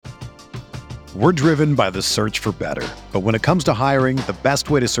We're driven by the search for better. But when it comes to hiring, the best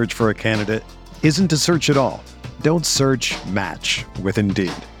way to search for a candidate isn't to search at all. Don't search, match with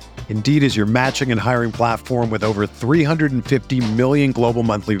Indeed. Indeed is your matching and hiring platform with over 350 million global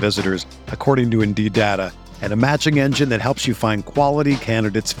monthly visitors, according to Indeed data, and a matching engine that helps you find quality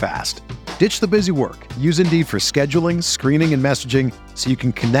candidates fast. Ditch the busy work. Use Indeed for scheduling, screening, and messaging so you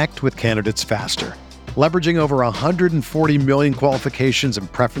can connect with candidates faster. Leveraging over 140 million qualifications and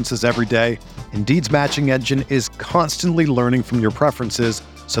preferences every day, Indeed's matching engine is constantly learning from your preferences,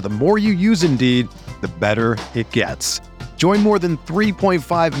 so the more you use Indeed, the better it gets. Join more than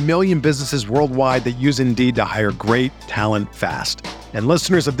 3.5 million businesses worldwide that use Indeed to hire great talent fast. And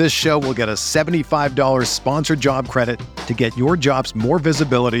listeners of this show will get a $75 sponsored job credit to get your jobs more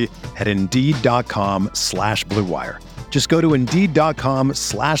visibility at Indeed.com/Blue Wire. Just go to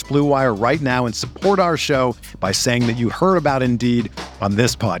Indeed.com/Blue Wire right now and support our show by saying that you heard about Indeed on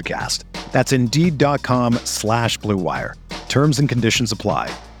this podcast. That's Indeed.com/Blue Wire. Terms and conditions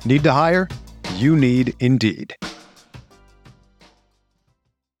apply. Need to hire? You need Indeed.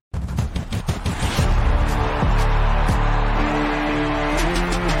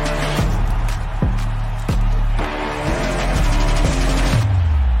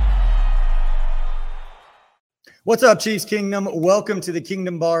 What's up, Chiefs Kingdom? Welcome to the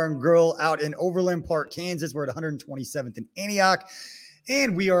Kingdom Bar and Grill out in Overland Park, Kansas. We're at 127th and Antioch,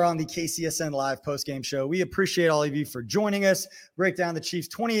 and we are on the KCSN Live postgame show. We appreciate all of you for joining us. Break down the Chiefs'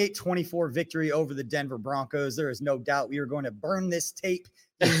 28-24 victory over the Denver Broncos. There is no doubt we are going to burn this tape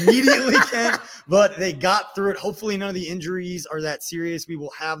immediately, Kent, but they got through it. Hopefully none of the injuries are that serious. We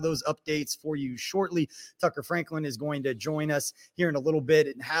will have those updates for you shortly. Tucker Franklin is going to join us here in a little bit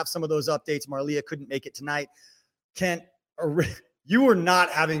and have some of those updates. Marlia couldn't make it tonight. Kent, you were not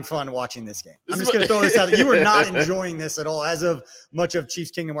having fun watching this game. I'm just going to throw this out there. You were not enjoying this at all, as of much of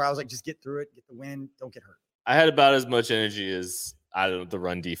Chiefs Kingdom, where I was like, just get through it, get the win, don't get hurt. I had about as much energy as, I don't know, the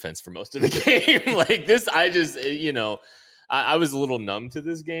run defense for most of the game. Like this, I just, I was a little numb to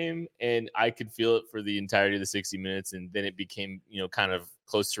this game, and I could feel it for the entirety of the 60 minutes, and then it became, kind of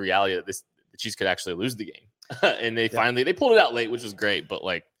close to reality that the Chiefs could actually lose the game. And they pulled it out late, which was great, but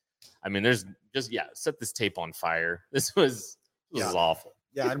there's just, set this tape on fire. This was awful.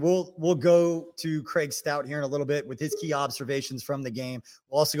 Yeah, and we'll go to Craig Stout here in a little bit with his key observations from the game.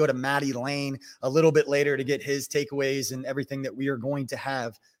 We'll also go to Matty Lane a little bit later to get his takeaways and everything that we are going to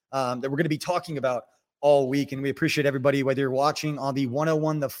have that we're going to be talking about all week. And we appreciate everybody, whether you're watching on the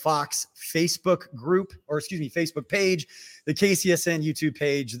 101 The Fox Facebook page, the KCSN YouTube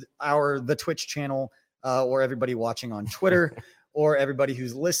page, the Twitch channel, or everybody watching on Twitter. Or everybody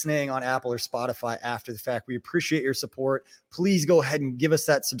who's listening on Apple or Spotify after the fact. We appreciate your support. Please go ahead and give us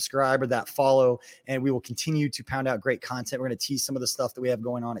that subscribe or that follow, and we will continue to pound out great content. We're going to tease some of the stuff that we have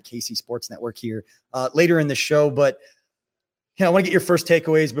going on at KC Sports Network here later in the show. But I want to get your first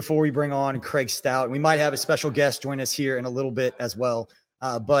takeaways before we bring on Craig Stout. We might have a special guest join us here in a little bit as well.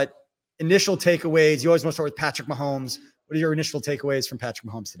 But initial takeaways, you always want to start with Patrick Mahomes. What are your initial takeaways from Patrick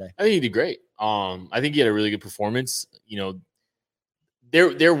Mahomes today? I think he did great. I think he had a really good performance.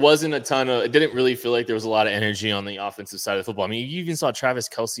 There wasn't a ton of – it didn't really feel like there was a lot of energy on the offensive side of the football. I mean, you even saw Travis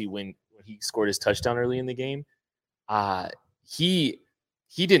Kelce when he scored his touchdown early in the game. He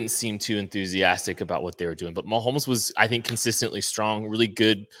didn't seem too enthusiastic about what they were doing. But Mahomes was, I think, consistently strong, really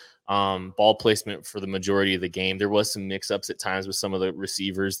good ball placement for the majority of the game. There was some mix-ups at times with some of the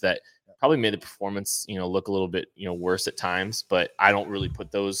receivers that probably made the performance, look a little bit, worse at times. But I don't really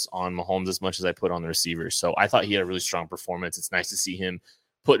put those on Mahomes as much as I put on the receivers. So I thought he had a really strong performance. It's nice to see him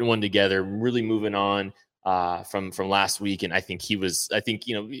putting one together, really moving on from last week. And I think he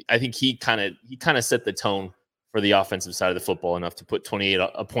kind of set the tone for the offensive side of the football enough to put 28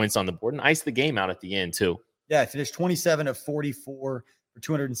 points on the board and ice the game out at the end too. Yeah, finished 27 of 44. For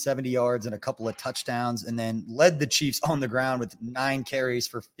 270 yards and a couple of touchdowns, and then led the Chiefs on the ground with 9 carries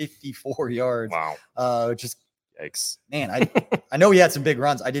for 54 yards. Wow. Just yikes. Man, I know he had some big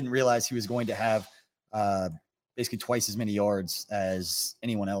runs. I didn't realize he was going to have basically twice as many yards as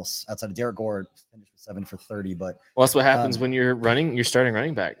anyone else outside of Derek Gore, finished with 7 for 30. But that's what happens when you're starting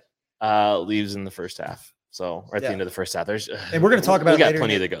running back leaves in the first half. So at the end of the first half, and we're going to talk about. We got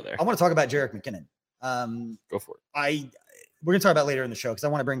plenty to go there. I want to talk about Jerick McKinnon. Go for it. We're going to talk about later in the show because I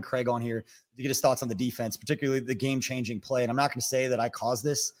want to bring Craig on here to get his thoughts on the defense, particularly the game-changing play. And I'm not going to say that I caused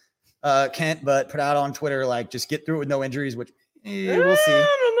this, Kent, but put out on Twitter, just get through it with no injuries, which we'll see.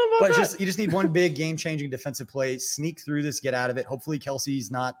 But you just need one big game-changing defensive play, sneak through this, get out of it. Hopefully Kelsey's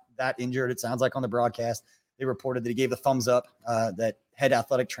not that injured. It sounds like on the broadcast they reported that he gave a thumbs up, that head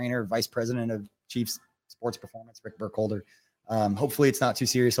athletic trainer, vice president of Chiefs Sports Performance, Rick Burkholder, Hopefully it's not too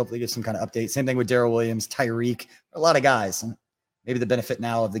serious. Hopefully get some kind of update. Same thing with Daryl Williams, Tyreek, a lot of guys. And maybe the benefit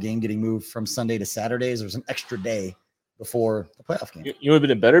now of the game getting moved from Sunday to Saturdays, there's an extra day before the playoff game. You would have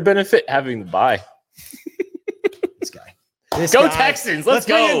been a better benefit having the bye. This go guy. Texans. Let's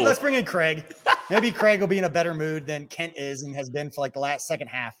go. Let's bring in Craig. Maybe Craig will be in a better mood than Kent is and has been for like the last second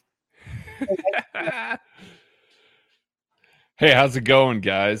half. Hey, how's it going,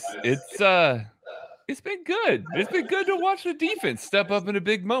 guys? It's been good. It's been good to watch the defense step up in a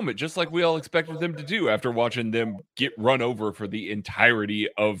big moment, just like we all expected them to do after watching them get run over for the entirety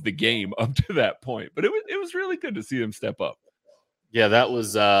of the game up to that point. But it was really good to see them step up. Yeah, that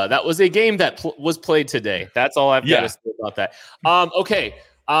was a game that was played today. That's all I've got to say about that. Okay.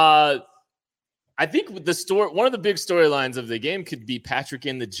 I think one of the big storylines of the game could be Patrick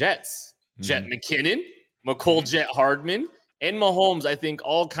and the Jets. Jet McKinnon, McCole Jet Hardman, and Mahomes, I think,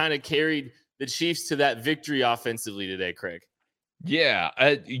 all kind of carried the Chiefs to that victory offensively today, Craig. Yeah,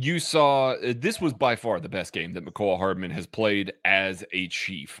 you saw this was by far the best game that McCole Hardman has played as a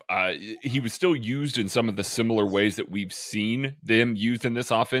Chief. He was still used in some of the similar ways that we've seen them used in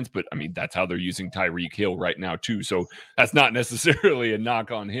this offense, but I mean, that's how they're using Tyreek Hill right now too. So that's not necessarily a knock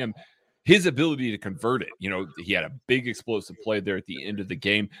on him. His ability to convert it, he had a big explosive play there at the end of the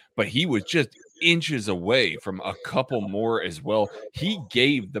game, but he was just inches away from a couple more as well. He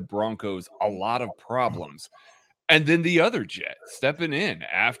gave the Broncos a lot of problems. And then the other Jet stepping in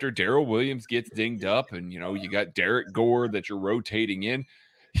after Daryl Williams gets dinged up and, you got Derek Gore that you're rotating in.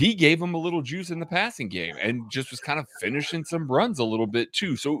 He gave him a little juice in the passing game and just was kind of finishing some runs a little bit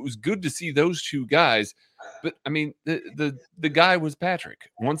too. So it was good to see those two guys. But, I mean, the guy was Patrick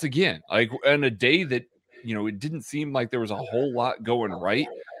once again. Like on a day that, it didn't seem like there was a whole lot going right.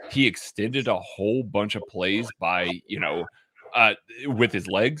 He extended a whole bunch of plays by, with his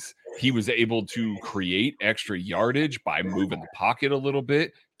legs. He was able to create extra yardage by moving the pocket a little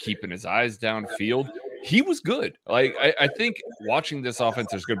bit, keeping his eyes downfield. He was good. Like, I think watching this offense,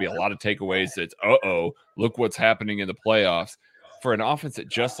 there's going to be a lot of takeaways. That's, look what's happening in the playoffs. For an offense that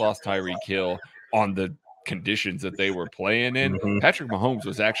just lost Tyreek Hill on the conditions that they were playing in, Patrick Mahomes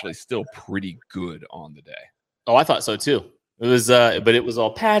was actually still pretty good on the day. Oh, I thought so too. It was, but it was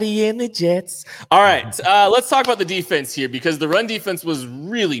all Patty and the Jets. All right, let's talk about the defense here because the run defense was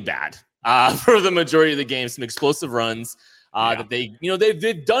really bad for the majority of the game. Some explosive runs that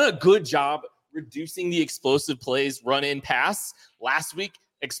they've done a good job reducing the explosive plays, run in, pass. Last week,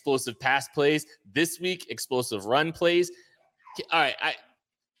 explosive pass plays. This week, explosive run plays. All right,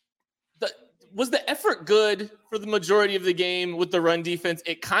 was the effort good for the majority of the game with the run defense?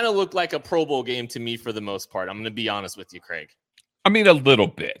 It kind of looked like a Pro Bowl game to me for the most part. I'm going to be honest with you, Craig. I mean, a little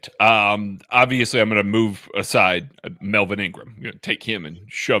bit. Obviously, I'm going to move aside Melvin Ingram, take him and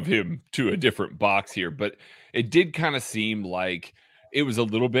shove him to a different box here. But it did kind of seem like it was a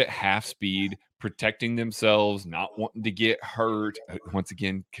little bit half speed, protecting themselves, not wanting to get hurt. Once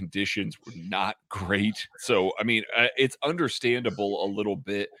again, conditions were not great. So, I mean, it's understandable a little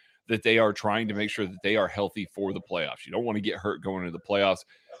bit that they are trying to make sure that they are healthy for the playoffs. You don't want to get hurt going into the playoffs.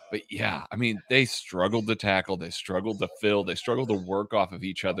 But yeah, I mean, they struggled to tackle, they struggled to fill, they struggled to work off of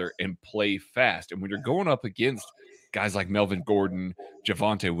each other and play fast. And when you're going up against guys like Melvin Gordon,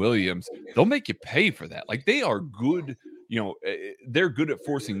 Javonte Williams, they'll make you pay for that. Like they are good, they're good at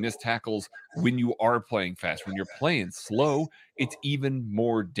forcing missed tackles when you are playing fast. When you're playing slow, it's even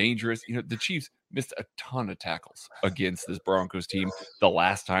more dangerous. The Chiefs missed a ton of tackles against this Broncos team the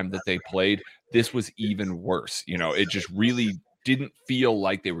last time that they played. This was even worse. It just really didn't feel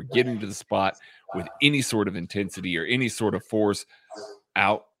like they were getting to the spot with any sort of intensity or any sort of force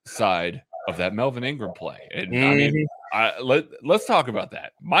outside of that Melvin Ingram play. And I mean, let's talk about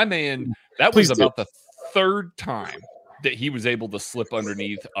that. My man, that was about the third time that he was able to slip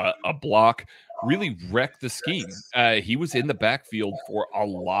underneath a block, really wreck the scheme. He was in the backfield for a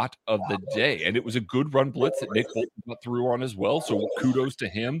lot of the day, and it was a good run blitz that Nick Bolton threw on as well. So kudos to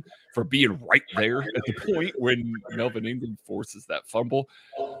him for being right there at the point when Melvin Ingram forces that fumble.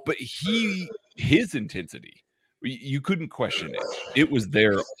 But his intensity, you couldn't question it. It was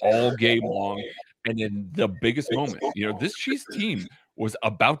there all game long. And in the biggest moment, this Chiefs team was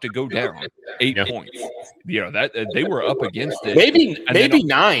about to go down 8 points. That they were up against it. Maybe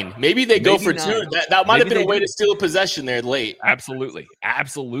 9. Maybe they go for 2. That might have been a way to steal a possession there late. Absolutely.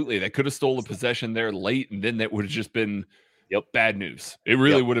 They could have stole a possession there late, and then that would have just been bad news. It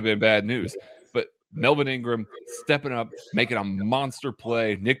really would have been bad news. But Melvin Ingram stepping up, making a monster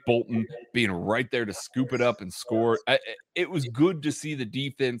play. Nick Bolton being right there to scoop it up and score. It was good to see the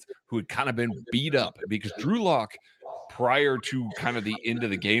defense who had kind of been beat up because Drew Lock prior to kind of the end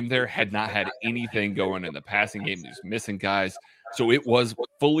of the game there, had not had anything going in the passing game. He was missing guys. So it was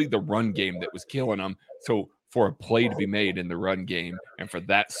fully the run game that was killing them. So for a play to be made in the run game and for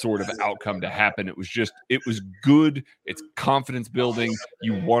that sort of outcome to happen, it was good. It's confidence building.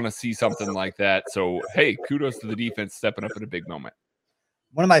 You want to see something like that. So, hey, kudos to the defense stepping up in a big moment.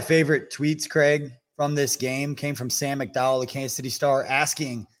 One of my favorite tweets, Craig, from this game came from Sam McDowell, the Kansas City Star,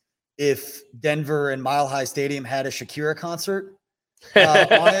 asking if Denver and Mile High Stadium had a Shakira concert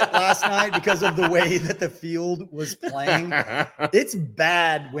on it last night because of the way that the field was playing. It's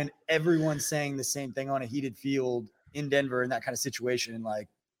bad when everyone's saying the same thing on a heated field in Denver in that kind of situation. And like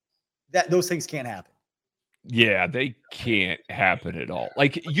that, those things can't happen. Yeah, they can't happen at all.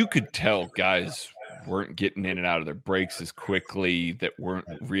 Like you could tell guys weren't getting in and out of their breaks as quickly, that weren't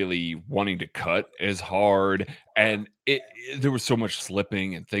really wanting to cut as hard. And there was so much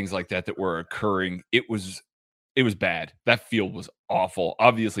slipping and things like that were occurring. It was bad. That field was awful.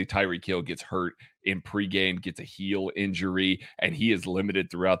 Obviously, Tyreek Hill gets hurt in pregame, gets a heel injury, and he is limited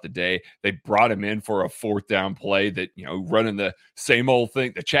throughout the day. They brought him in for a 4th down play that, running the same old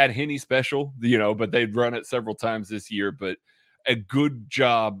thing, the Chad Henne special, but they'd run it several times this year. But a good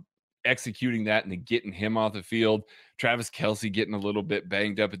job executing that and then getting him off the field. Travis Kelce getting a little bit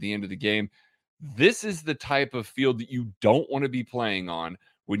banged up at the end of the game. This is the type of field that you don't want to be playing on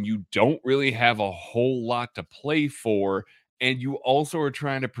when you don't really have a whole lot to play for, and you also are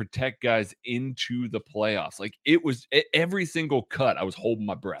trying to protect guys into the playoffs. Like it was every single cut, I was holding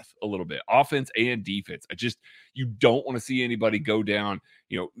my breath a little bit, offense and defense. You don't want to see anybody go down,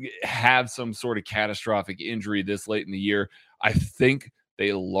 have some sort of catastrophic injury this late in the year. I think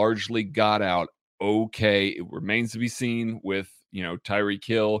they largely got out okay. It remains to be seen with, Tyreek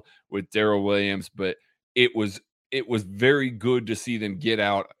Hill, with Darrell Williams, but it was very good to see them get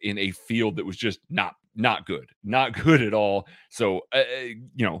out in a field that was just not good at all. So,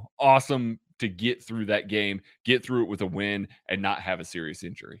 awesome to get through that game, get through it with a win and not have a serious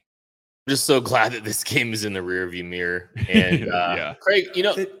injury. I'm just so glad that this game is in the rearview mirror. And yeah. Craig,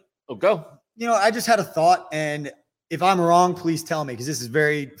 go. I just had a thought, and if I'm wrong, please tell me, because this is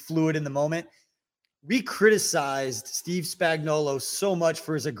very fluid in the moment. We criticized Steve Spagnuolo so much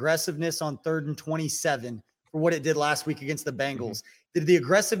for his aggressiveness on 3rd and 27 for what it did last week against the Bengals. Did the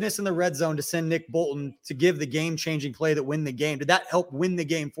aggressiveness in the red zone to send Nick Bolton to give the game-changing play that win the game, did that help win the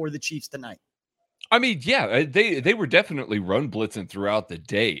game for the Chiefs tonight? I mean, yeah, they were definitely run blitzing throughout the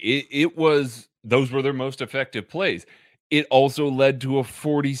day. Those were their most effective plays. It also led to a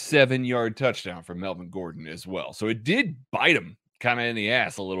 47-yard touchdown from Melvin Gordon as well. So it did bite him kind of in the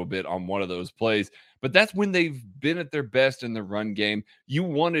ass a little bit on one of those plays. But that's when they've been at their best in the run game. You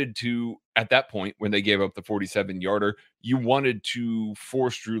wanted to, at that point, when they gave up the 47-yarder, you wanted to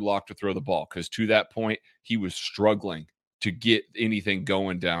force Drew Lock to throw the ball, because to that point, he was struggling to get anything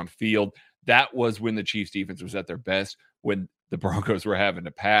going downfield. That was when the Chiefs defense was at their best, when the Broncos were having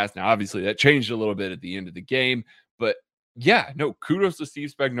to pass. Now, obviously, that changed a little bit at the end of the game, but yeah, no, kudos to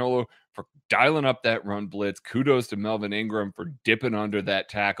Steve Spagnuolo for dialing up that run blitz. Kudos to Melvin Ingram for dipping under that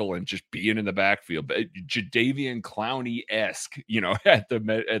tackle and just being in the backfield. But Jadeveon Clowney-esque, at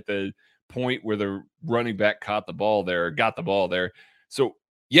the point where the running back got the ball there. So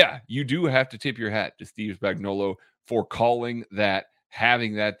yeah, you do have to tip your hat to Steve Spagnuolo for calling that,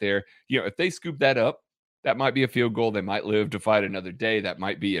 having that there. If they scoop that up, that might be a field goal. They might live to fight another day. That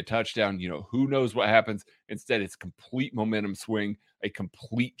might be a touchdown. Who knows what happens? Instead, it's complete momentum swing, a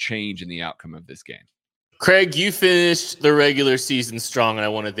complete change in the outcome of this game. Craig, you finished the regular season strong, and I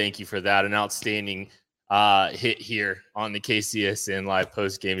want to thank you for that. An outstanding hit here on the KCSN Live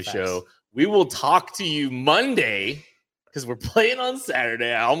post-game show. We will talk to you Monday, because we're playing on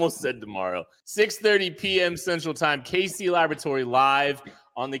Saturday. I almost said tomorrow. 6:30 p.m. Central Time, KC Laboratory Live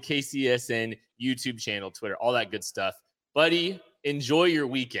on the KCSN YouTube channel, Twitter, all that good stuff. Buddy, enjoy your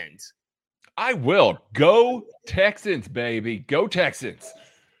weekend. I will. Go Texans, baby. Go Texans.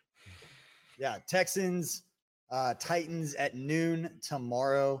 Yeah, Texans, Titans at noon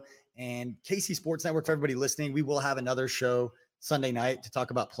tomorrow. And KC Sports Network, for everybody listening, we will have another show Sunday night to talk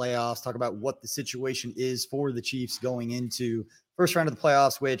about playoffs, talk about what the situation is for the Chiefs going into first round of the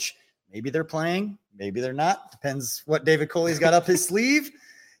playoffs, which maybe they're playing, maybe they're not. Depends what David Coley's got up his sleeve.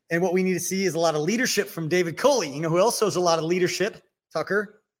 And what we need to see is a lot of leadership from David Coley. Who else shows a lot of leadership?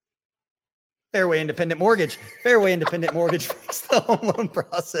 Tucker. Fairway Independent Mortgage. Fairway Independent Mortgage makes the home loan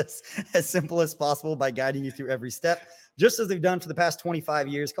process as simple as possible by guiding you through every step, just as they've done for the past 25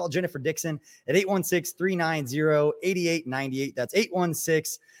 years. Call Jennifer Dixon at 816-390-8898. That's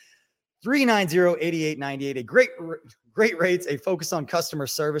 816-390-8898. A great rates, a focus on customer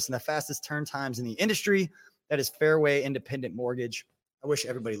service, and the fastest turn times in the industry. That is Fairway Independent Mortgage. I wish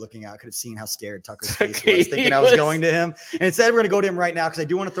everybody looking out could have seen how scared Tucker's face was, thinking I was going to him. And instead, we're going to go to him right now because I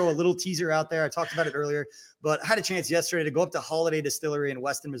do want to throw a little teaser out there. I talked about it earlier, but I had a chance yesterday to go up to Holiday Distillery in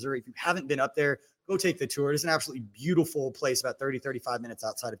Weston, Missouri. If you haven't been up there, go take the tour. It's an absolutely beautiful place, about 35 minutes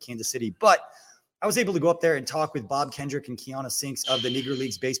outside of Kansas City. But I was able to go up there and talk with Bob Kendrick and Kiana Sinks of the Negro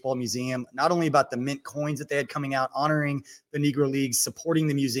Leagues Baseball Museum, not only about the mint coins that they had coming out, honoring the Negro Leagues, supporting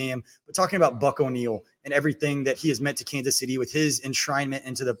the museum, but talking about Buck O'Neil and everything that he has meant to Kansas City with his enshrinement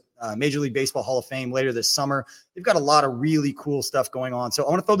into the Major League Baseball Hall of Fame later this summer. They've got a lot of really cool stuff going on. So I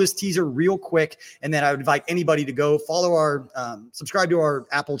want to throw this teaser real quick, and then I would invite anybody to go follow our, subscribe to our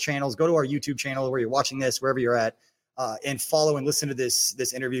Apple channels, go to our YouTube channel where you're watching this, wherever you're at, and follow and listen to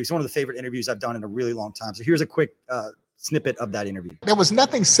this interview. It's one of the favorite interviews I've done in a really long time. So here's a quick snippet of that interview. There was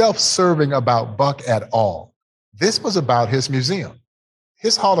nothing self-serving about Buck at all. This was about his museum.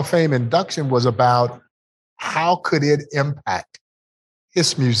 His Hall of Fame induction was about how could it impact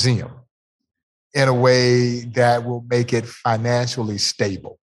his museum in a way that will make it financially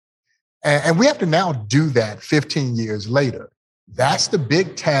stable. And we have to now do that 15 years later. That's the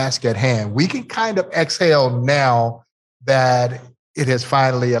big task at hand. We can kind of exhale now that it has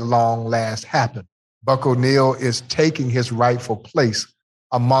finally at long last happened. Buck O'Neil is taking his rightful place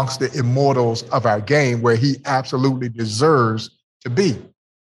amongst the immortals of our game where he absolutely deserves to be.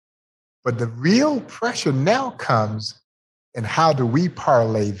 But the real pressure now comes in how do we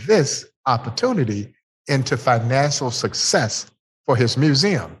parlay this opportunity into financial success for his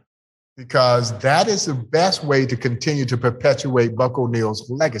museum? Because that is the best way to continue to perpetuate Buck O'Neil's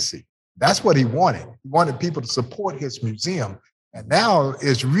legacy. That's what he wanted. He wanted people to support his museum. And now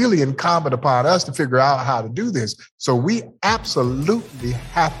it's really incumbent upon us to figure out how to do this. So we absolutely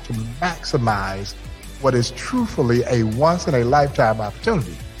have to maximize what is truthfully a once-in-a-lifetime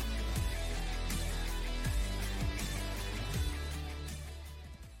opportunity.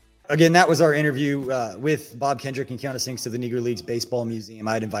 Again, that was our interview with Bob Kendrick and Kiana Sinks of the Negro Leagues Baseball Museum.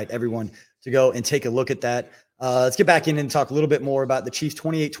 I'd invite everyone to go and take a look at that. Let's get back in and talk a little bit more about the Chiefs'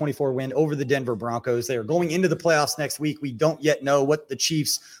 28-24 win over the Denver Broncos. They are going into the playoffs next week. We don't yet know what the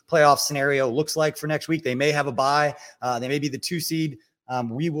Chiefs' playoff scenario looks like for next week. They may have a bye. They may be the 2 seed.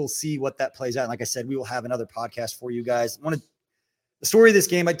 We will see what that plays out. And like I said, we will have another podcast for you guys. The story of this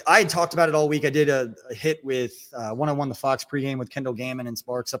game, I had talked about it all week. I did a hit with 101 The Fox pregame with Kendall Gammon and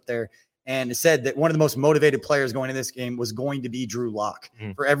Sparks up there. And it said that one of the most motivated players going into this game was going to be Drew Lock.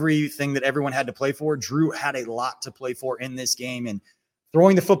 For everything that everyone had to play for, Drew had a lot to play for in this game. And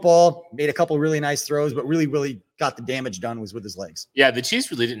throwing the football, made a couple of really nice throws, but really got the damage done was with his legs. Yeah, the Chiefs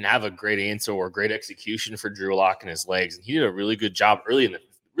really didn't have a great answer or great execution for Drew Lock and his legs. And he did a really good job early in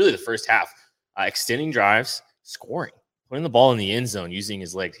the first half, extending drives, scoring. Putting the ball in the end zone, using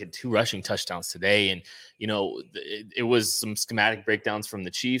his legs, hit 2 rushing touchdowns today. And, it was some schematic breakdowns from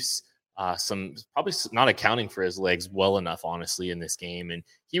the Chiefs, some probably not accounting for his legs well enough, honestly, in this game. And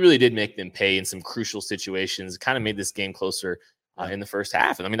he really did make them pay in some crucial situations, kind of made this game closer in the first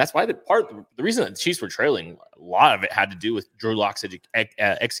half. And I mean, that's why the reason that the Chiefs were trailing, a lot of it had to do with Drew Lock's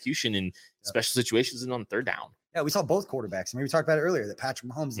execution in special situations and on third down. Yeah, we saw both quarterbacks. I mean, we talked about it earlier that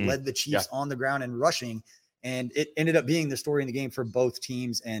Patrick Mahomes led the Chiefs on the ground and rushing. And it ended up being the story in the game for both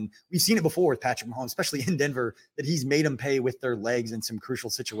teams. And we've seen it before with Patrick Mahomes, especially in Denver, that he's made them pay with their legs in some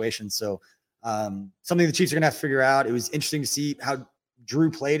crucial situations. So something the Chiefs are going to have to figure out. It was interesting to see how Drew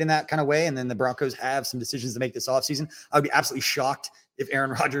played in that kind of way. And then the Broncos have some decisions to make this offseason. I would be absolutely shocked if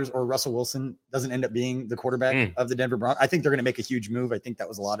Aaron Rodgers or Russell Wilson doesn't end up being the quarterback of the Denver Broncos. I think they're going to make a huge move. I think that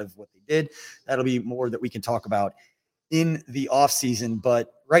was a lot of what they did. That'll be more that we can talk about in the offseason.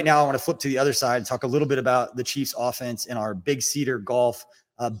 But right now I want to flip to the other side and talk a little bit about the Chiefs offense and our Big Cedar Golf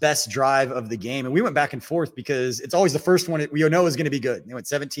best drive of the game. And we went back and forth because it's always the first one we know is going to be good. They went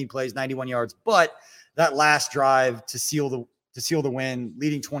 17 plays, 91 yards, but that last drive to seal the win,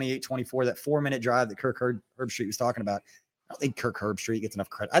 leading 28-24, that 4-minute drive that Kirk Herbstreit was talking about. I don't think Kirk Herbstreit gets enough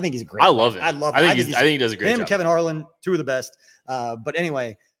credit. I think he's a great. I love it. I love I think he does a great job. Him, Kevin Harlan, 2 of the best. But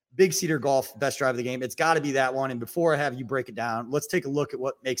anyway, Big Cedar Golf, best drive of the game. It's got to be that one. And before I have you break it down, let's take a look at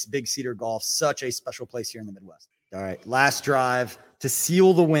what makes Big Cedar Golf such a special place here in the Midwest. All right, last drive to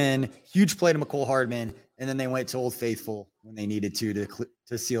seal the win. Huge play to McCole Hardman, and then they went to Old Faithful when they needed to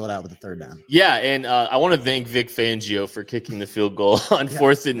seal it out with the third down. Yeah, and I want to thank Vic Fangio for kicking the field goal on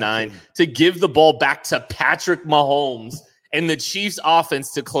 4th and 9 to give the ball back to Patrick Mahomes and the Chiefs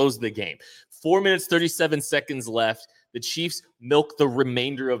offense to close the game. 4 minutes, 37 seconds left. The Chiefs milk the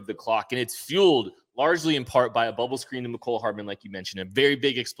remainder of the clock, and it's fueled largely in part by a bubble screen to Mecole Hardman, like you mentioned, a very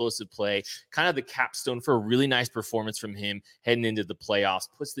big explosive play, kind of the capstone for a really nice performance from him heading into the playoffs,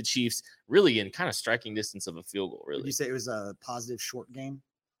 puts the Chiefs really in kind of striking distance of a field goal, really. Would you say it was a positive short game?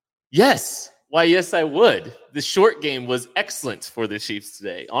 Yes. Why, yes, I would. The short game was excellent for the Chiefs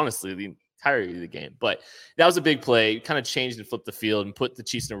today, honestly, the entirety of the game. But that was a big play, kind of changed and flipped the field and put the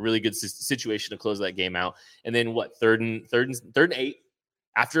Chiefs in a really good situation to close that game out. And then third and 8,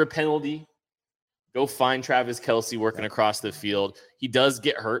 after a penalty, go find Travis Kelce working across the field. He does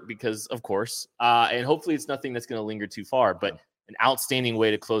get hurt because, of course, and hopefully it's nothing that's going to linger too far, but an outstanding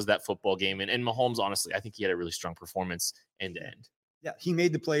way to close that football game. And Mahomes, honestly, I think he had a really strong performance end to end. Yeah, he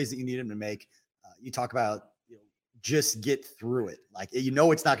made the plays that you need him to make. You talk about just get through it. Like,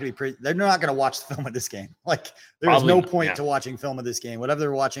 it's not going to be pretty. They're not going to watch the film of this game. Like, there's no point to watching film of this game. Whatever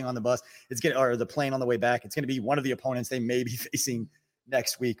they're watching on the bus, or the plane on the way back, it's going to be one of the opponents they may be facing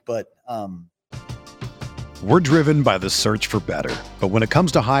next week. But we're driven by the search for better. But when it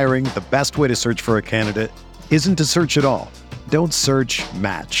comes to hiring, the best way to search for a candidate isn't to search at all. Don't search,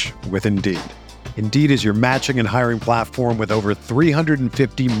 match with Indeed. Indeed is your matching and hiring platform with over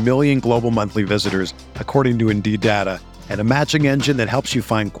 350 million global monthly visitors, according to Indeed data, and a matching engine that helps you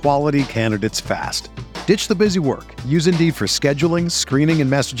find quality candidates fast. Ditch the busy work. Use Indeed for scheduling, screening, and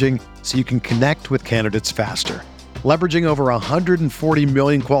messaging so you can connect with candidates faster. Leveraging over 140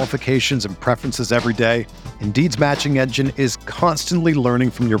 million qualifications and preferences every day, Indeed's matching engine is constantly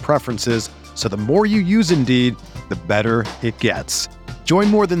learning from your preferences, so the more you use Indeed, the better it gets. Join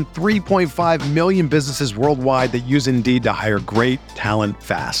more than 3.5 million businesses worldwide that use Indeed to hire great talent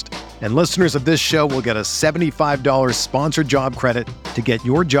fast. And listeners of this show will get a $75 sponsored job credit to get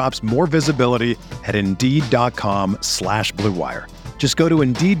your jobs more visibility at Indeed.com/Blue Wire. Just go to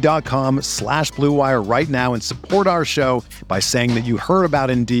Indeed.com/Blue Wire right now and support our show by saying that you heard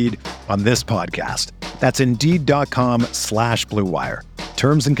about Indeed on this podcast. That's Indeed.com/Blue Wire.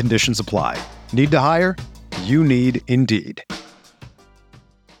 Terms and conditions apply. Need to hire? You need Indeed.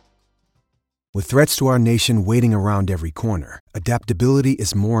 With threats to our nation waiting around every corner, adaptability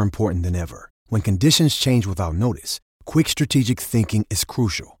is more important than ever. When conditions change without notice, quick strategic thinking is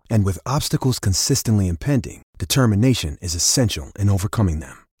crucial. And with obstacles consistently impending, determination is essential in overcoming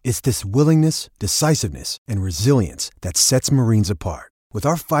them. It's this willingness, decisiveness, and resilience that sets Marines apart. With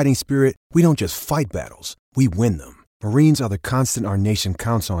our fighting spirit, we don't just fight battles, we win them. Marines are the constant our nation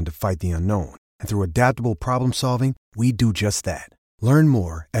counts on to fight the unknown. And through adaptable problem solving, we do just that. Learn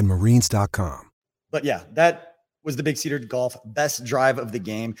more at Marines.com. But yeah, that was the Big Cedar Golf best drive of the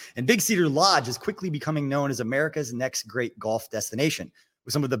game. And Big Cedar Lodge is quickly becoming known as America's next great golf destination.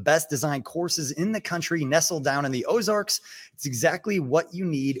 With some of the best designed courses in the country nestled down in the Ozarks, it's exactly what you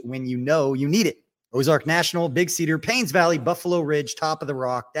need when you know you need it. Ozark National, Big Cedar, Paynes Valley, Buffalo Ridge, Top of the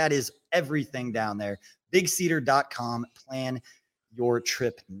Rock. That is everything down there. BigCedar.com. Plan your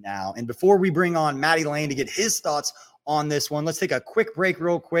trip now. And before we bring on Matty Lane to get his thoughts on this one, let's take a quick break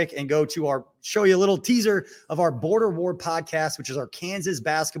real quick and show you a little teaser of our Border War podcast, which is our Kansas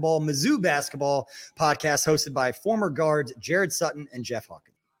basketball, Mizzou basketball podcast hosted by former guards Jared Sutton and Jeff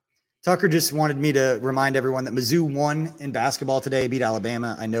Hawkins. Tucker just wanted me to remind everyone that Mizzou won in basketball today, beat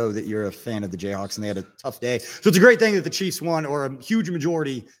Alabama. I know that you're a fan of the Jayhawks and they had a tough day. So it's a great thing that the Chiefs won, or a huge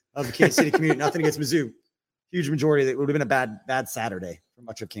majority of the Kansas City community. Nothing against Mizzou. Huge majority. That would have been a bad Saturday for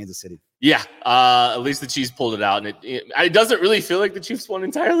much of Kansas City. Yeah, at least the Chiefs pulled it out, and it doesn't really feel like the Chiefs won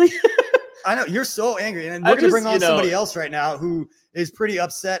entirely. I know you're so angry, and we're going to bring on somebody else right now who is pretty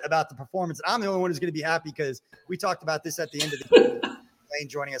upset about the performance. And I'm the only one who's going to be happy because we talked about this at the end of the game. Lane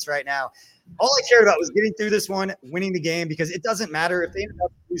joining us right now. All I cared about was getting through this one, winning the game, because it doesn't matter if they ended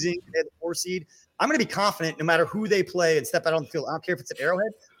up losing at the 4 seed. I'm going to be confident no matter who they play and step out on the field. I don't care if it's at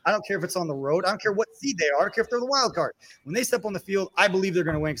Arrowhead. I don't care if it's on the road. I don't care what seed they are. I don't care if they're the wild card. When they step on the field, I believe they're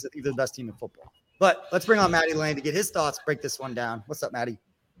going to win because I think they're the best team in football. But let's bring on Matty Lane to get his thoughts, break this one down. What's up, Matty?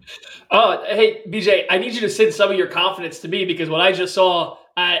 Hey, BJ, I need you to send some of your confidence to me because what I just saw,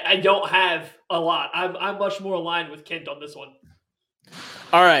 I don't have a lot. I'm much more aligned with Kent on this one.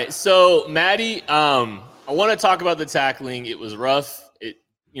 All right. So, Matty, I want to talk about the tackling. It was rough.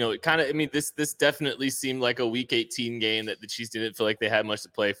 This definitely seemed like a Week 18 game that the Chiefs didn't feel like they had much to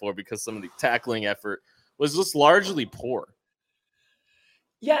play for because some of the tackling effort was just largely poor.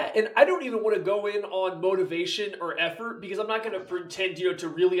 Yeah, and I don't even want to go in on motivation or effort because I'm not going to pretend, to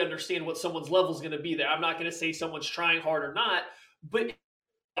really understand what someone's level is going to be there. I'm not going to say someone's trying hard or not, but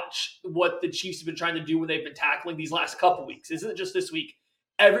watch what the Chiefs have been trying to do when they've been tackling these last couple weeks. Isn't it just this week?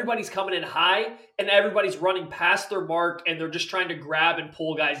 Everybody's coming in high and everybody's running past their mark and they're just trying to grab and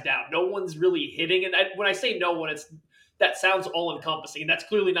pull guys down. No one's really hitting. And when I say no one, that sounds all encompassing and that's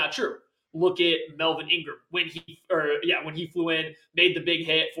clearly not true. Look at Melvin Ingram when he flew in, made the big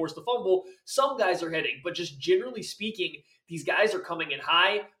hit, forced the fumble. Some guys are hitting, but just generally speaking, these guys are coming in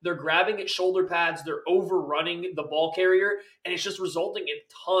high. They're grabbing at shoulder pads. They're overrunning the ball carrier, and it's just resulting in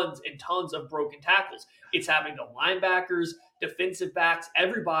tons and tons of broken tackles. It's happening to linebackers, defensive backs,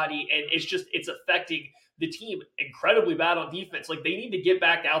 everybody, and it's affecting the team incredibly bad on defense. Like, they need to get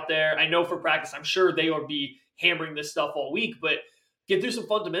back out there. I know for practice, I'm sure they will be hammering this stuff all week, but get through some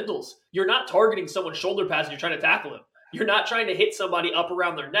fundamentals. You're not targeting someone's shoulder pads and you're trying to tackle him. You're not trying to hit somebody up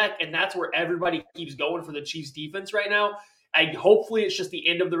around their neck, and that's where everybody keeps going for the Chiefs defense right now. Hopefully it's just the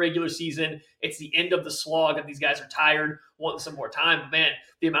end of the regular season. It's the end of the slog, and these guys are tired, wanting some more time. But man,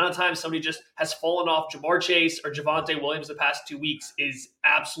 the amount of time somebody just has fallen off Jamar Chase or Javonte Williams the past 2 weeks is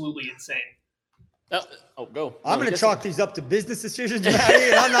absolutely insane. Go. I'm going to chalk these up to business decisions,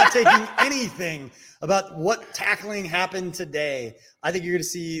 Maddie, and I'm not taking anything about what tackling happened today. I think you're going to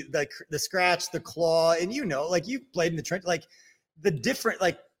see the scratch, the claw, and like you've played in the trench, like the different,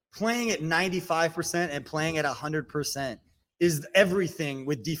 like playing at 95% and playing at 100% is everything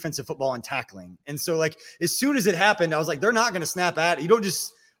with defensive football and tackling. And so, like, as soon as it happened, I was like, they're not going to snap at it. You don't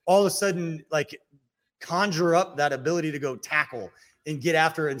just all of a sudden, like, conjure up that ability to go tackle and get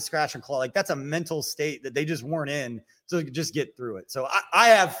after it and scratch and claw. Like, that's a mental state that they just weren't in, so they could just get through it. So I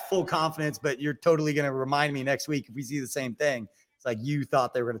have full confidence, but you're totally going to remind me next week if we see the same thing. It's like you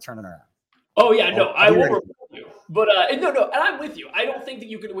thought they were going to turn it around. Oh, yeah, no, I will remind you. But no, and I'm with you. I don't think that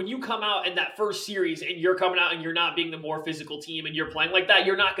you can, when you come out in that first series and you're coming out and you're not being the more physical team and you're playing like that,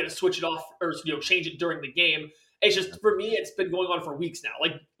 you're not going to switch it off or change it during the game. It's just, for me, it's been going on for weeks now.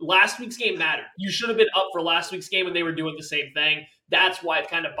 Like, last week's game mattered. You should have been up for last week's game and they were doing the same thing. That's why it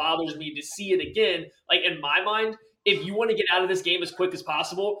kind of bothers me to see it again. Like, in my mind, if you want to get out of this game as quick as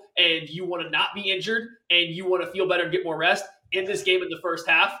possible and you want to not be injured and you want to feel better and get more rest, in this game in the first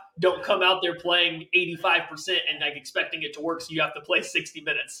half, don't come out there playing 85% and like expecting it to work, so you have to play 60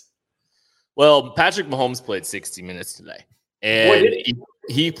 minutes. Well, Patrick Mahomes played 60 minutes today. And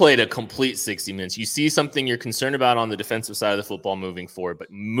he played a complete 60 minutes. You see something you're concerned about on the defensive side of the football moving forward,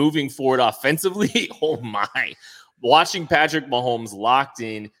 but moving forward offensively, oh my. Watching Patrick Mahomes locked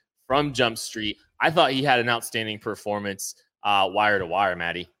in from Jump Street, I thought he had an outstanding performance wire to wire,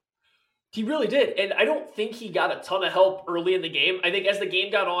 Maddie. He really did. And I don't think he got a ton of help early in the game. I think as the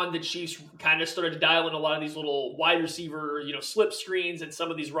game got on, the Chiefs kind of started to dial in a lot of these little wide receiver, slip screens and some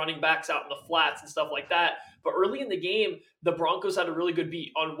of these running backs out in the flats and stuff like that. But early in the game, the Broncos had a really good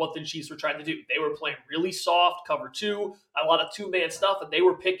beat on what the Chiefs were trying to do. They were playing really soft, cover two, a lot of two-man stuff, and they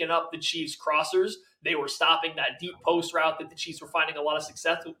were picking up the Chiefs' crossers. They were stopping that deep post route that the Chiefs were finding a lot of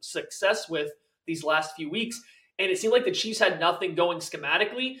success with these last few weeks. And it seemed like the Chiefs had nothing going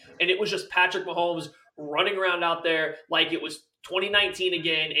schematically, and it was just Patrick Mahomes running around out there like it was 2019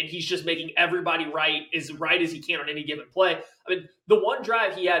 again, and he's just making everybody right as he can on any given play. I mean, the one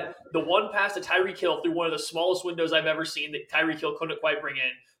drive he had, the one pass to Tyreek Hill through one of the smallest windows I've ever seen that Tyreek Hill couldn't quite bring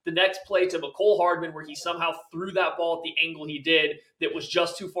in. The next play to Mecole Hardman where he somehow threw that ball at the angle he did that was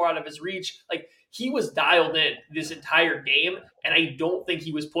just too far out of his reach. Like, he was dialed in this entire game, and I don't think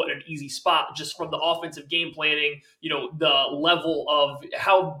he was put in an easy spot just from the offensive game planning, the level of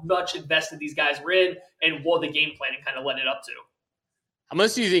how much invested these guys were in and what the game planning kind of led it up to. How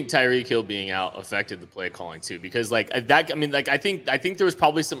much do you think Tyreek Hill being out affected the play calling too? Because I think there was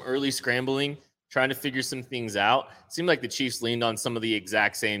probably some early scrambling, trying to figure some things out. It seemed like the Chiefs leaned on some of the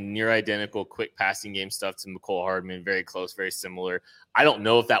exact same near identical quick passing game stuff to Mecole Hardman, very close, very similar. I don't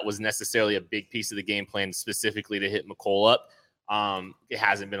know if that was necessarily a big piece of the game plan specifically to hit Mecole up. It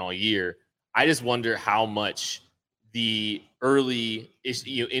hasn't been all year. I just wonder how much the early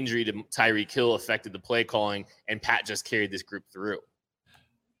injury to Tyreek Hill affected the play calling, and Pat just carried this group through.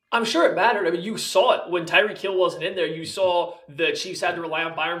 I'm sure it mattered. I mean, you saw it when Tyreek Hill wasn't in there. You saw the Chiefs had to rely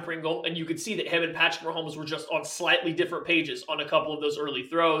on Byron Pringle, and you could see that him and Patrick Mahomes were just on slightly different pages on a couple of those early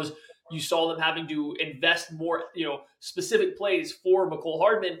throws. You saw them having to invest more, specific plays for Mecole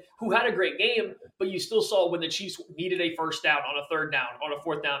Hardman, who had a great game, but you still saw when the Chiefs needed a first down, on a third down, on a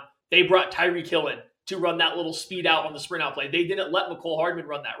fourth down, they brought Tyreek Hill in to run that little speed out on the sprint out play. They didn't let Mecole Hardman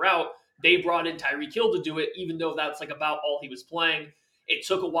run that route. They brought in Tyreek Hill to do it, even though that's about all he was playing. It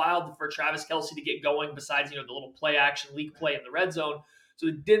took a while for Travis Kelce to get going besides, the little play action leak play in the red zone. So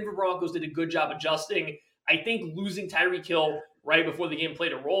the Denver Broncos did a good job adjusting. I think losing Tyreek Hill right before the game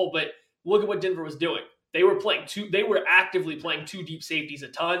played a role, but look at what Denver was doing. They were actively playing two deep safeties a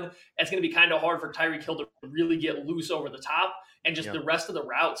ton. It's going to be kind of hard for Tyreek Hill to really get loose over the top. And just the rest of the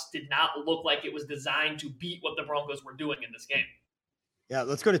routes did not look like it was designed to beat what the Broncos were doing in this game. Yeah,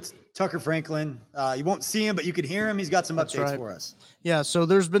 let's go to Tucker Franklin. You won't see him, but you can hear him. He's got some updates for us. Yeah, so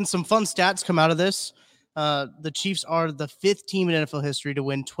there's been some fun stats come out of this. The Chiefs are the 5th team in NFL history to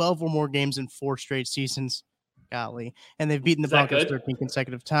win 12 or more games in 4 straight seasons. Golly. And they've beaten the Broncos 13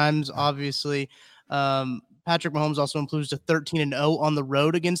 consecutive times, obviously. Patrick Mahomes also improves to 13-0 on the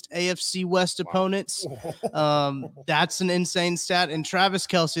road against AFC West opponents. That's an insane stat. And Travis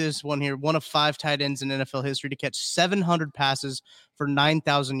Kelce, this one here, one of 5 tight ends in NFL history to catch 700 passes for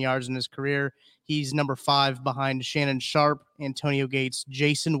 9,000 yards in his career. He's number 5 behind Shannon Sharp, Antonio Gates,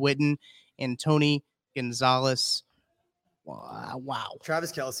 Jason Witten, and Tony Gonzalez. Wow.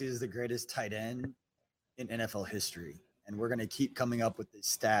 Travis Kelce is the greatest tight end in NFL history. And we're going to keep coming up with these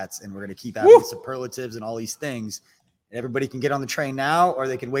stats, and we're going to keep having superlatives and all these things. And everybody can get on the train now, or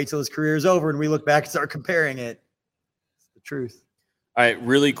they can wait till his career is over and we look back and start comparing it. It's the truth. All right,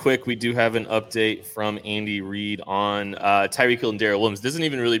 really quick, we do have an update from Andy Reid on Tyreek Hill and Darrell Williams. Doesn't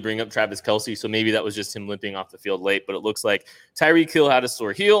even really bring up Travis Kelce, so maybe that was just him limping off the field late, but it looks like Tyreek Hill had a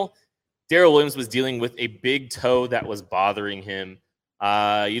sore heel. Darrell Williams was dealing with a big toe that was bothering him.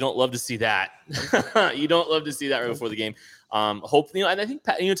 You don't love to see that. You don't love to see that right before the game. Hopefully, and I think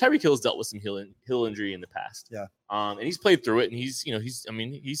Tyreek Hill's dealt with some heel injury in the past. Yeah. And he's played through it, and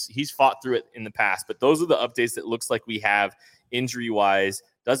he's fought through it in the past. But those are the updates that looks like we have injury wise.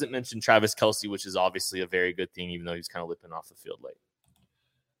 Doesn't mention Travis Kelce, which is obviously a very good thing, even though he's kind of limping off the field late.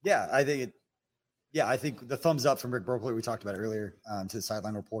 Yeah, I think the thumbs up from Rick Broekler, we talked about earlier, to the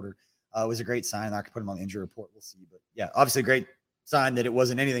sideline reporter, was a great sign. I could put him on the injury report. We'll see, but yeah, obviously a great sign that it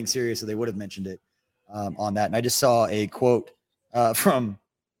wasn't anything serious, so they would have mentioned it on that. And I just saw a quote from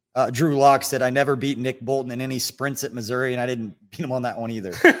Drew Lock said, "I never beat Nick Bolton in any sprints at Missouri," and I didn't beat him on that one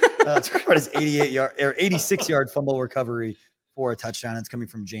either. Talk about his 86-yard fumble recovery for a touchdown. It's coming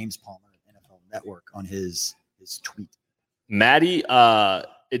from James Palmer, NFL Network, on his tweet. Maddie,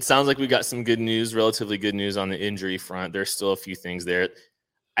 it sounds like we got some good news, relatively good news on the injury front. There's still a few things there.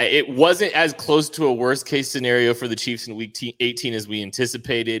 It wasn't as close to a worst-case scenario for the Chiefs in Week 18 as we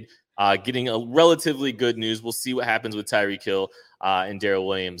anticipated. Getting a relatively good news. We'll see what happens with Tyreek Hill and Darrell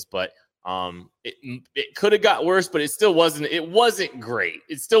Williams, but it could have got worse, but it still wasn't. It wasn't great.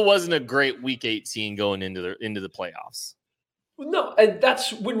 It still wasn't a great Week 18 going into the playoffs. No, and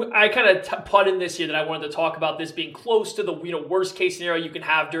that's when I kind of put in this here that I wanted to talk about this being close to the worst case scenario you can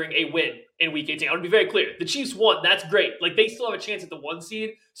have during a win in Week 18. I want to be very clear. The Chiefs won. That's great. Like, they still have a chance at the 1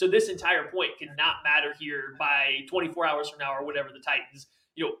 seed, so this entire point cannot matter here by 24 hours from now or whatever the Titans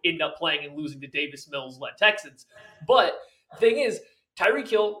end up playing and losing to Davis Mills-led Texans. But the thing is, Tyreek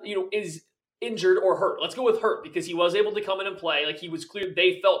Hill, is injured or hurt. Let's go with hurt, because he was able to come in and play. Like, he was clear.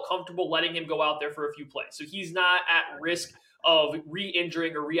 They felt comfortable letting him go out there for a few plays. So he's not at risk of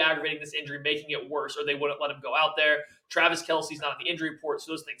re-injuring or re-aggravating this injury, making it worse, or they wouldn't let him go out there. Travis Kelce's not on the injury report,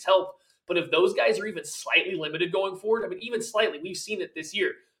 so those things help. But if those guys are even slightly limited going forward, I mean, even slightly, we've seen it this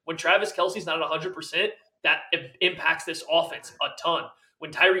year. When Travis Kelce's not at 100%, that impacts this offense a ton.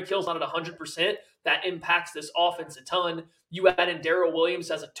 When Tyreek Hill's not at 100%, that impacts this offense a ton. You add in Darrell Williams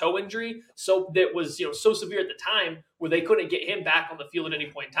has a toe injury, so that was so severe at the time where they couldn't get him back on the field at any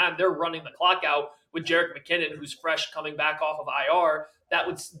point in time. They're running the clock out with Jerick McKinnon, who's fresh coming back off of IR. That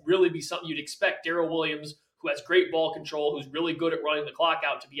would really be something you'd expect Darrell Williams, who has great ball control, who's really good at running the clock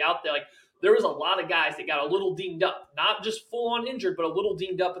out, to be out there. Like, there was a lot of guys that got a little dinged up, not just full on injured, but a little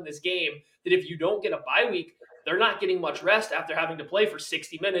dinged up in this game, that if you don't get a bye week, they're not getting much rest after having to play for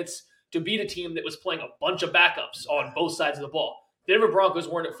 60 minutes to beat a team that was playing a bunch of backups on both sides of the ball. The Denver Broncos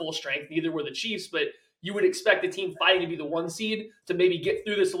weren't at full strength, neither were the Chiefs, but you would expect the team fighting to be the 1 seed to maybe get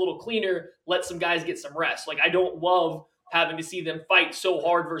through this a little cleaner, let some guys get some rest. Like, I don't love having to see them fight so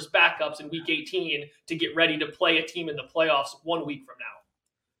hard versus backups in Week 18 to get ready to play a team in the playoffs 1 week from now.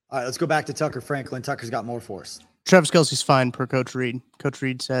 All right, let's go back to Tucker Franklin. Tucker's got more for us. Travis Kelce's fine, per Coach Reid. Coach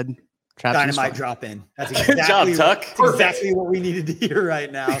Reid said Travis Dynamite drop in. That's Good job, Tuck. That's exactly what we needed to hear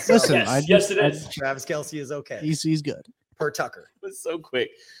right now. So, Listen, yes, it is. Travis Kelce is okay. He's good. Per Tucker. It was so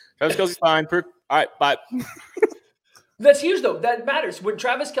quick. Travis Kelce's fine. All right, bye. That's huge, though. That matters. When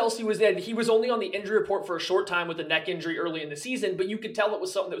Travis Kelce was in, he was only on the injury report for a short time with a neck injury early in the season, but you could tell it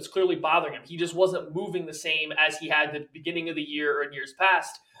was something that was clearly bothering him. He just wasn't moving the same as he had at the beginning of the year or in years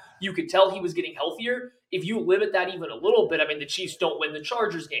past. You could tell he was getting healthier. If you limit that even a little bit, I mean, the Chiefs don't win the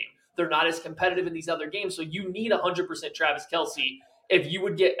Chargers game. They're not as competitive in these other games, so you need 100% Travis Kelce. If you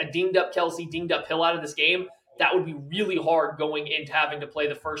would get a dinged-up Kelce, dinged-up Hill out of this game, that would be really hard going into having to play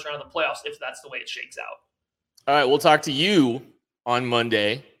the first round of the playoffs if that's the way it shakes out. All right, we'll talk to you on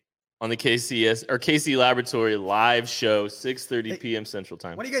Monday on the KCS or KC Laboratory live show, 6:30 p.m. Central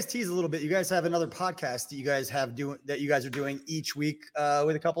Time. Why don't you guys tease a little bit? You guys have another podcast that you guys are doing each week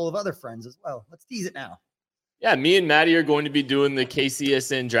with a couple of other friends as well. Let's tease it now. Yeah, me and Maddie are going to be doing the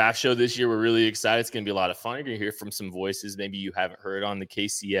KCSN draft show this year. We're really excited. It's going to be a lot of fun. You're going to hear from some voices maybe you haven't heard on the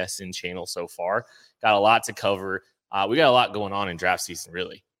KCSN channel so far. Got a lot to cover. We got a lot going on in draft season,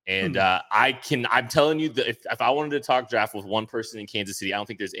 really. And I'm telling you that if I wanted to talk draft with one person in Kansas City, I don't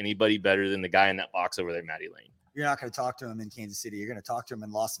think there's anybody better than the guy in that box over there, Matty Lane. You're not going to talk to him in Kansas City. You're going to talk to him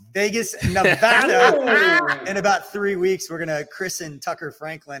in Las Vegas, Nevada. In about 3 weeks, we're going to christen Tucker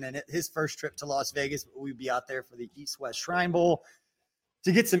Franklin and his first trip to Las Vegas. We'll be out there for the East-West Shrine Bowl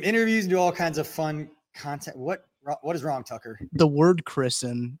to get some interviews and do all kinds of fun content. What is wrong, Tucker? The word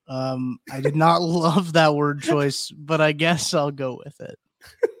christen. I did not love that word choice, but I guess I'll go with it.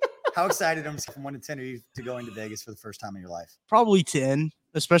 How excited from 1 to 10 are you to going to Vegas for the first time in your life? Probably 10,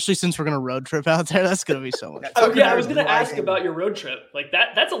 especially since we're going to road trip out there. That's going to be so much fun. Oh, yeah, I was going to ask about your road trip. Like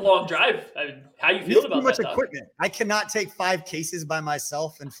that's a long drive. I mean, how you feeling about that? Equipment. I cannot take 5 cases by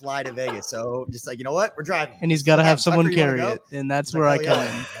myself and fly to Vegas. So just like, you know what? We're driving. And he's got to have someone carry it. And that's where I come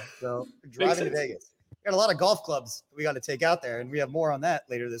in. So driving to Vegas. We got a lot of golf clubs we got to take out there. And we have more on that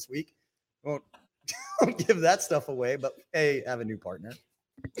later this week. Won't give that stuff away, but hey, have a new partner.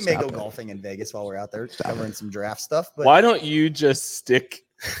 We may go golfing in Vegas while we're out there covering some draft stuff. But why don't you just stick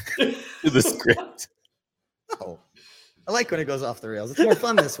to the script? No, I like when it goes off the rails. It's more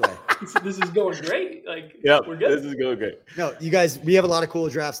fun this way. This is going great. Like, yeah, we're good. This is going great. No, you guys, we have a lot of cool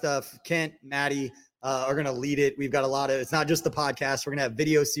draft stuff. Kent, Maddie are going to lead it. We've got a lot of, it's not just the podcast. We're going to have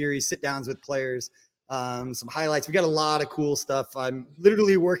video series, sit downs with players, some highlights. We got a lot of cool stuff. I'm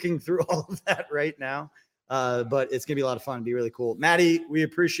literally working through all of that right now. But it's going to be a lot of fun. It'll be really cool. Maddie, we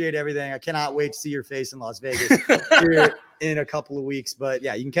appreciate everything. I cannot wait to see your face in Las Vegas here in a couple of weeks. But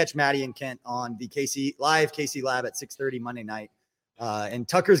yeah, you can catch Maddie and Kent on the KC Lab at 6:30 Monday night. And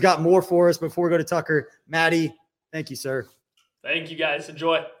Tucker's got more for us. Before we go to Tucker, Maddie, thank you, sir. Thank you, guys.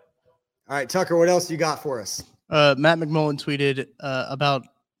 Enjoy. All right, Tucker, what else you got for us? Matt McMullen tweeted about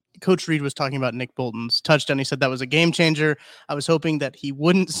Coach Reed was talking about Nick Bolton's touchdown. He said that was a game changer. I was hoping that he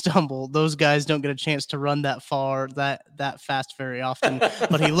wouldn't stumble. Those guys don't get a chance to run that far, that fast very often.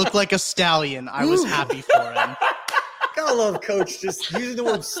 But he looked like a stallion. I was happy for him. Gotta love Coach. Just using the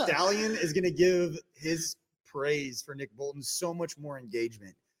word stallion is going to give his praise for Nick Bolton so much more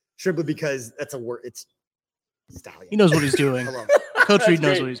engagement. Simply because that's a word. It's stallion. He knows what he's doing. I love it. Coach Reed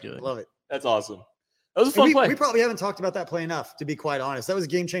knows what he's doing. I love it. That's awesome. That was a fun play. We probably haven't talked about that play enough, to be quite honest. That was a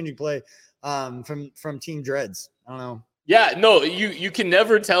game-changing play from Team Dreads. I don't know. Yeah, no, you can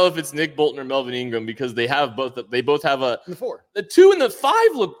never tell if it's Nick Bolton or Melvin Ingram because they both have the 4. The 2 and the 5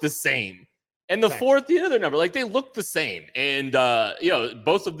 look the same. And the 4 at the other number, like they look the same. And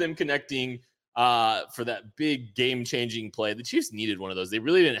both of them connecting for that big game-changing play. The Chiefs needed one of those. They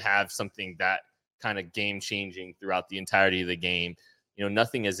really didn't have something that kind of game-changing throughout the entirety of the game.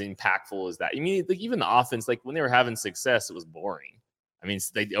 Nothing as impactful as that. I mean, like even the offense, like when they were having success, it was boring. I mean,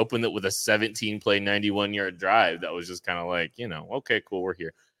 they opened it with a 17-play, 91-yard drive. That was just kind of like, okay, cool, we're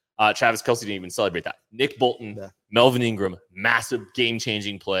here. Travis Kelce didn't even celebrate that. Nick Bolton, Melvin Ingram, massive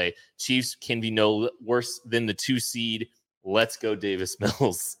game-changing play. Chiefs can be no worse than the 2 seed. Let's go, Davis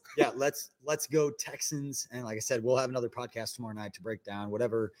Mills. Yeah, let's go Texans. And like I said, we'll have another podcast tomorrow night to break down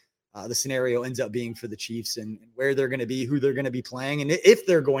whatever the scenario ends up being for the Chiefs and where they're going to be, who they're going to be playing, and if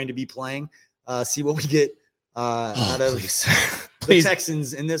they're going to be playing, see what we get out of the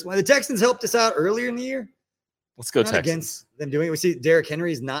Texans in this one. The Texans helped us out earlier in the year. Let's go Texans. Against them doing it. We see Derrick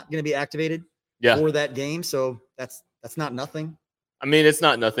Henry is not going to be activated for that game, so that's not nothing. I mean, it's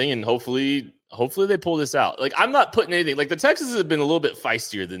not nothing, and hopefully they pull this out. Like, I'm not putting anything. Like, the Texans have been a little bit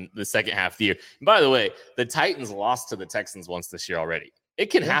feistier than the second half of the year. And by the way, the Titans lost to the Texans once this year already. It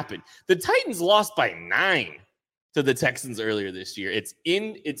can happen. The Titans lost by 9 to the Texans earlier this year. It's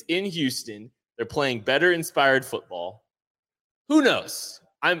in Houston. They're playing better inspired football. Who knows?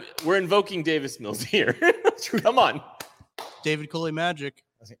 We're invoking Davis Mills here. Come on. David Culley magic.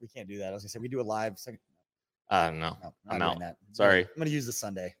 We can't do that. I was gonna say we do a live second. No, I'm out. That. Sorry. I'm going to use the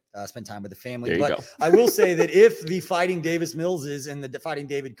Sunday, spend time with the family. There you go. I will say that if the Fighting Davis Millses and the Fighting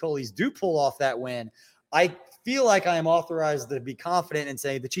David Culley's do pull off that win, I feel like I am authorized to be confident and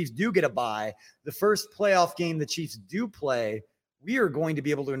say the Chiefs do get a bye. The first playoff game the Chiefs do play, we are going to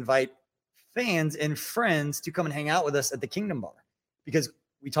be able to invite fans and friends to come and hang out with us at the Kingdom Bar because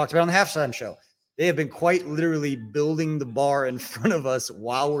we talked about on the halftime show. They have been quite literally building the bar in front of us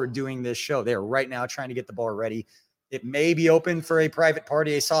while we're doing this show. They are right now trying to get the bar ready. It may be open for a private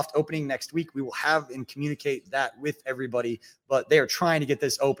party, a soft opening next week. We will have and communicate that with everybody, but they are trying to get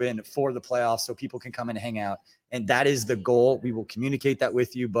this open for the playoffs so people can come and hang out. And that is the goal. We will communicate that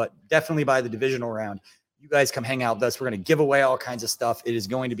with you, but definitely by the divisional round, you guys come hang out with us. We're going to give away all kinds of stuff. It is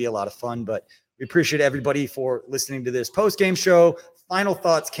going to be a lot of fun, but we appreciate everybody for listening to this post-game show. Final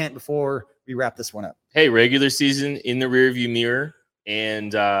thoughts, Kent, before we wrap this one up. Hey, regular season in the rearview mirror.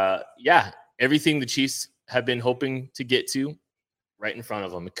 And everything the Chiefs have been hoping to get to right in front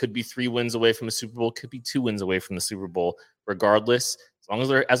of them. It could be 3 wins away from the Super Bowl, could be 2 wins away from the Super Bowl. Regardless,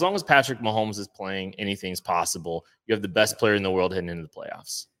 as long as Patrick Mahomes is playing, anything's possible. You have the best player in the world heading into the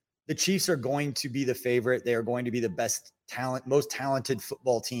playoffs. The Chiefs are going to be the favorite. They are going to be the best talent, most talented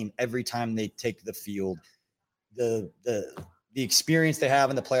football team every time they take the field. The experience they have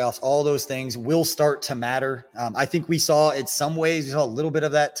in the playoffs, all those things will start to matter. I think we saw in some ways, we saw a little bit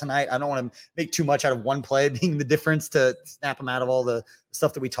of that tonight. I don't want to make too much out of one play being the difference to snap them out of all the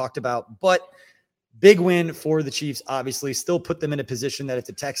stuff that we talked about. But big win for the Chiefs, obviously, still put them in a position that if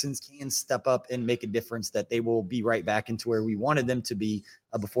the Texans can step up and make a difference, that they will be right back into where we wanted them to be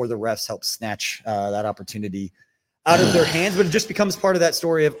before the refs help snatch that opportunity out of their hands. But it just becomes part of that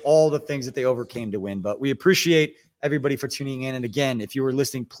story of all the things that they overcame to win. But we appreciate everybody for tuning in. And again, if you were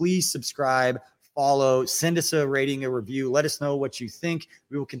listening, please subscribe, follow, send us a rating, a review. Let us know what you think.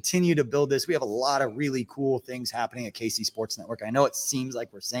 We will continue to build this. We have a lot of really cool things happening at KC Sports Network. I know it seems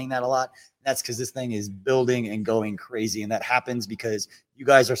like we're saying that a lot. That's because this thing is building and going crazy. And that happens because you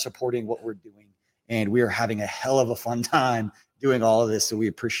guys are supporting what we're doing. And we are having a hell of a fun time doing all of this. So we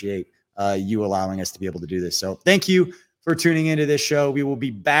appreciate you allowing us to be able to do this. So thank you for tuning into this show. We will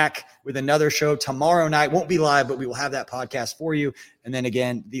be back with another show tomorrow night. Won't be live, but we will have that podcast for you. And then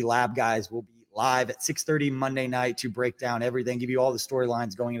again, the Lab guys will be live at 6:30 Monday night to break down everything, give you all the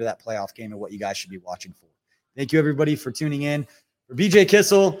storylines going into that playoff game and what you guys should be watching for. Thank you, everybody, for tuning in. For BJ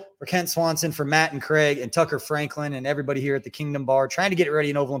Kissel, for Kent Swanson, for Matt and Craig, and Tucker Franklin, and everybody here at the Kingdom Bar, trying to get it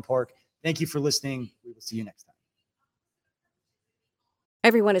ready in Overland Park. Thank you for listening. We will see you next time.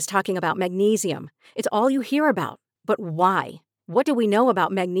 Everyone is talking about magnesium. It's all you hear about. But why? What do we know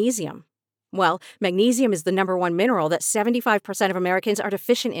about magnesium? Well, magnesium is the #1 mineral that 75% of Americans are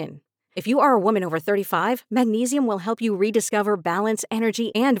deficient in. If you are a woman over 35, magnesium will help you rediscover balance,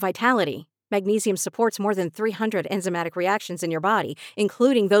 energy, and vitality. Magnesium supports more than 300 enzymatic reactions in your body,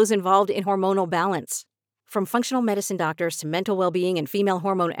 including those involved in hormonal balance. From functional medicine doctors to mental well-being and female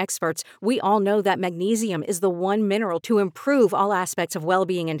hormone experts, we all know that magnesium is the one mineral to improve all aspects of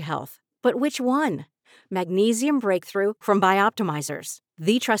well-being and health. But which one? Magnesium Breakthrough from Bioptimizers,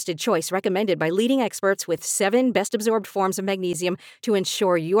 the trusted choice recommended by leading experts with 7 best-absorbed forms of magnesium to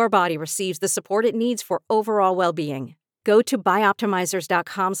ensure your body receives the support it needs for overall well-being. Go to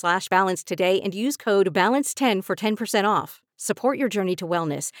bioptimizers.com/balance today and use code BALANCE10 for 10% off. Support your journey to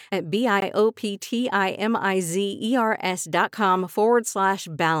wellness at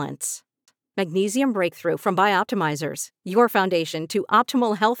bioptimizers.com/balance. Magnesium Breakthrough from Bioptimizers, your foundation to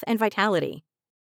optimal health and vitality.